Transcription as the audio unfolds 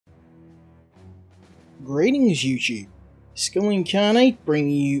Greetings YouTube, Incarnate bringing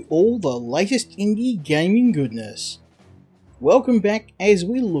you all the latest indie gaming goodness. Welcome back as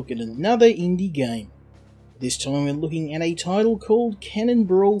we look at another indie game. This time we're looking at a title called Cannon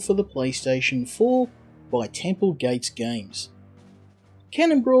Brawl for the PlayStation 4 by Temple Gates Games.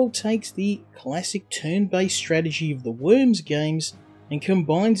 Cannon Brawl takes the classic turn-based strategy of the Worms games and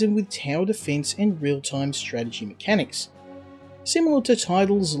combines them with tower defense and real-time strategy mechanics, similar to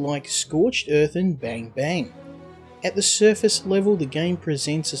titles like Scorched Earth and Bang Bang. At the surface level, the game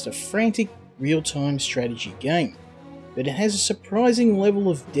presents as a frantic real-time strategy game, but it has a surprising level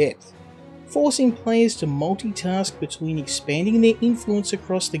of depth, forcing players to multitask between expanding their influence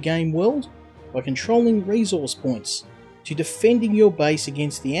across the game world by controlling resource points, to defending your base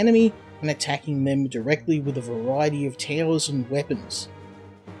against the enemy and attacking them directly with a variety of towers and weapons.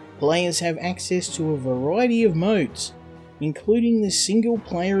 Players have access to a variety of modes, including the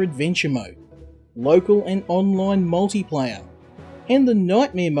single-player adventure mode, local and online multiplayer, and the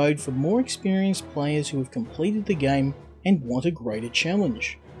nightmare mode for more experienced players who have completed the game and want a greater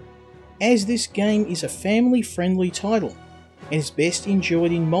challenge. As this game is a family-friendly title and is best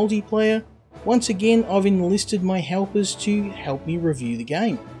enjoyed in multiplayer, once again I've enlisted my helpers to help me review the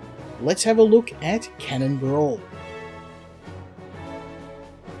game. Let's have a look at Cannon Brawl.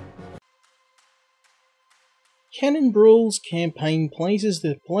 Cannon Brawl's campaign places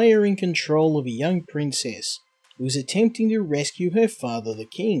the player in control of a young princess who is attempting to rescue her father the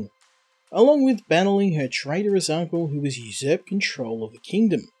king, along with battling her traitorous uncle who has usurped control of the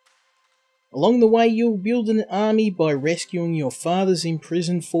kingdom. Along the way you'll build an army by rescuing your father's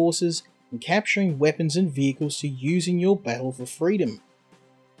imprisoned forces and capturing weapons and vehicles to use in your battle for freedom.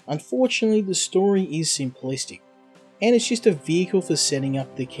 Unfortunately, the story is simplistic, and it's just a vehicle for setting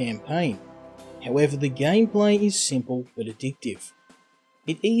up the campaign. However, the gameplay is simple but addictive.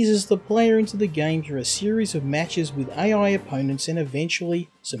 It eases the player into the game through a series of matches with AI opponents and eventually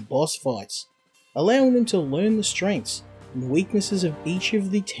some boss fights, allowing them to learn the strengths and weaknesses of each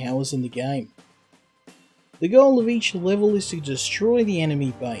of the towers in the game. The goal of each level is to destroy the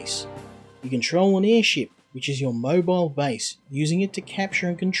enemy base. You control an airship, which is your mobile base, using it to capture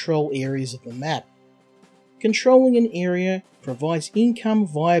and control areas of the map. Controlling an area provides income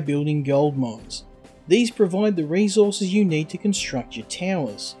via building gold mines. These provide the resources you need to construct your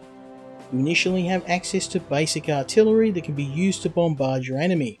towers. You initially have access to basic artillery that can be used to bombard your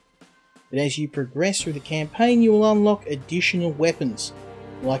enemy, but as you progress through the campaign you will unlock additional weapons,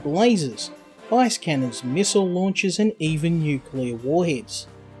 like lasers, ice cannons, missile launchers and even nuclear warheads.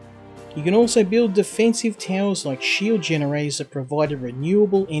 You can also build defensive towers like shield generators that provide a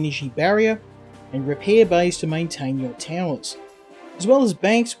renewable energy barrier and repair bays to maintain your towers, as well as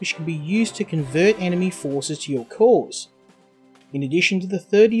banks which can be used to convert enemy forces to your cause. In addition to the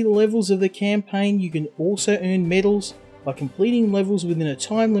 30 levels of the campaign, you can also earn medals by completing levels within a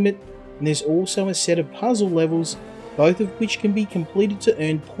time limit, and there's also a set of puzzle levels, both of which can be completed to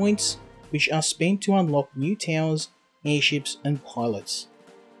earn points which are spent to unlock new towers, airships and pilots.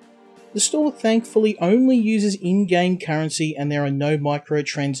 The store thankfully only uses in-game currency and there are no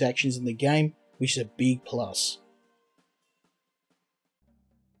microtransactions in the game, which is a big plus.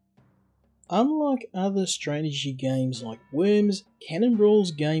 Unlike other strategy games like Worms, Cannon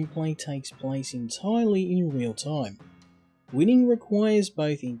Brawl's gameplay takes place entirely in real time. Winning requires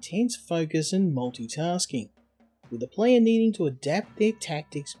both intense focus and multitasking, with the player needing to adapt their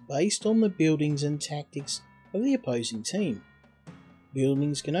tactics based on the buildings and tactics of the opposing team.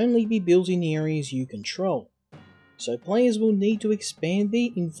 Buildings can only be built in areas you control, so players will need to expand their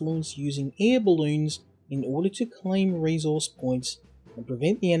influence using air balloons in order to claim resource points and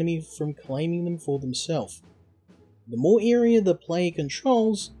prevent the enemy from claiming them for themselves. The more area the player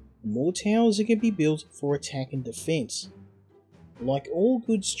controls, the more towers that can be built for attack and defense. Like all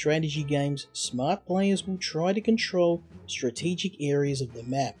good strategy games, smart players will try to control strategic areas of the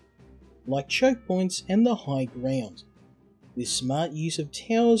map, like choke points and the high ground, with smart use of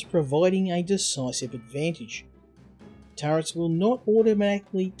towers providing a decisive advantage. Turrets will not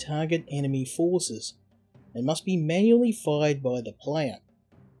automatically target enemy forces, and must be manually fired by the player.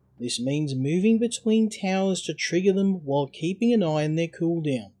 This means moving between towers to trigger them while keeping an eye on their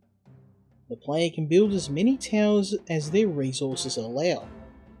cooldown. The player can build as many towers as their resources allow.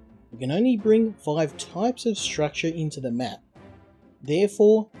 You can only bring 5 types of structure into the map.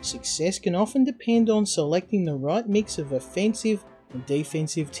 Therefore, success can often depend on selecting the right mix of offensive and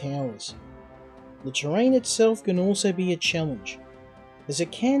defensive towers. The terrain itself can also be a challenge, as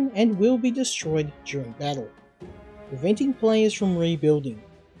it can and will be destroyed during battle, preventing players from rebuilding.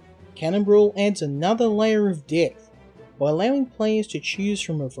 Cannon Brawl adds another layer of depth by allowing players to choose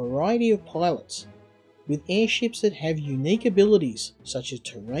from a variety of pilots, with airships that have unique abilities such as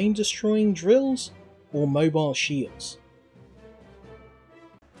terrain destroying drills or mobile shields.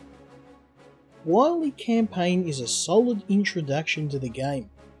 While the campaign is a solid introduction to the game,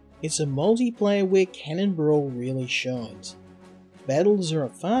 it's a multiplayer where Cannon Brawl really shines. Battles are a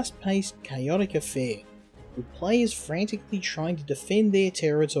fast-paced, chaotic affair, with players frantically trying to defend their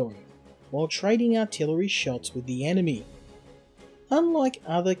territory, while trading artillery shots with the enemy. Unlike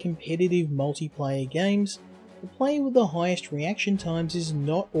other competitive multiplayer games, the player with the highest reaction times is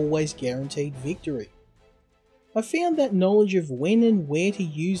not always guaranteed victory. I found that knowledge of when and where to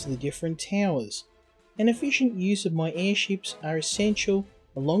use the different towers, and efficient use of my airships are essential,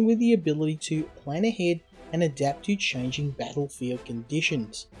 along with the ability to plan ahead and adapt to changing battlefield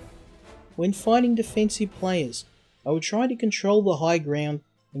conditions. When fighting defensive players, I would try to control the high ground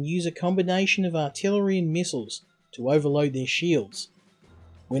and use a combination of artillery and missiles to overload their shields.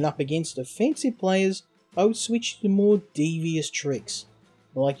 When up against offensive players, I would switch to more devious tricks,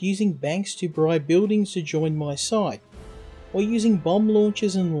 like using banks to bribe buildings to join my side, or using bomb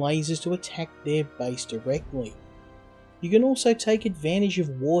launchers and lasers to attack their base directly. You can also take advantage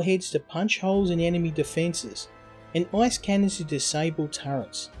of warheads to punch holes in enemy defences, and ice cannons to disable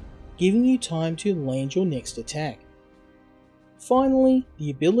turrets, giving you time to land your next attack. Finally, the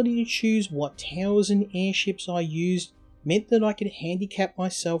ability to choose what towers and airships I used meant that I could handicap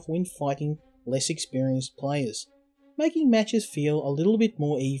myself when fighting less experienced players, making matches feel a little bit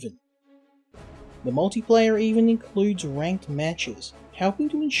more even. The multiplayer even includes ranked matches, helping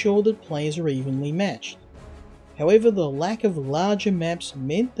to ensure that players are evenly matched. However, the lack of larger maps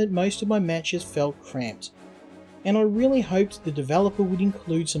meant that most of my matches felt cramped, and I really hoped the developer would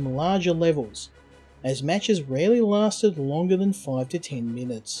include some larger levels, as matches rarely lasted longer than 5 to 10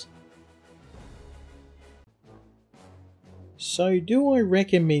 minutes. So do I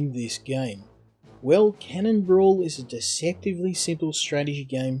recommend this game? Well, Cannon Brawl is a deceptively simple strategy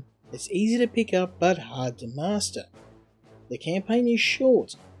game that's easy to pick up but hard to master. The campaign is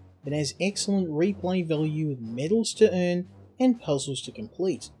short, but has excellent replay value with medals to earn and puzzles to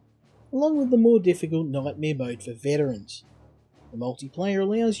complete, along with the more difficult Nightmare mode for veterans. The multiplayer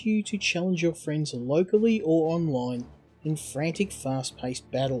allows you to challenge your friends locally or online in frantic, fast-paced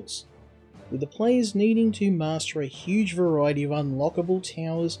battles, with the players needing to master a huge variety of unlockable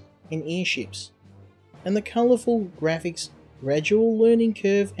towers and airships. And the colourful graphics, gradual learning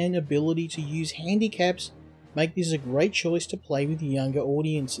curve and ability to use handicaps make this a great choice to play with younger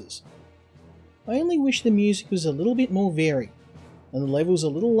audiences. I only wish the music was a little bit more varied, and the levels a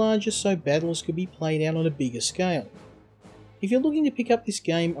little larger so battles could be played out on a bigger scale. If you're looking to pick up this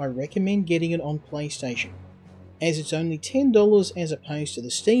game, I recommend getting it on PlayStation, as it's only $10 as opposed to the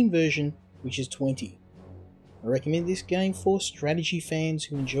Steam version, which is $20. I recommend this game for strategy fans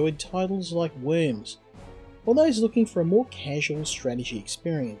who enjoyed titles like Worms, or those looking for a more casual strategy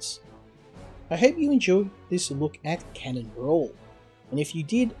experience. I hope you enjoyed this look at Cannon Brawl, and if you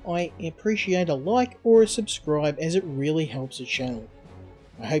did, I appreciate a like or a subscribe as it really helps the channel.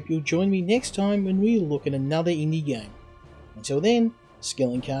 I hope you'll join me next time when we look at another indie game. Until then,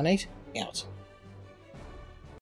 Skill Incarnate, out.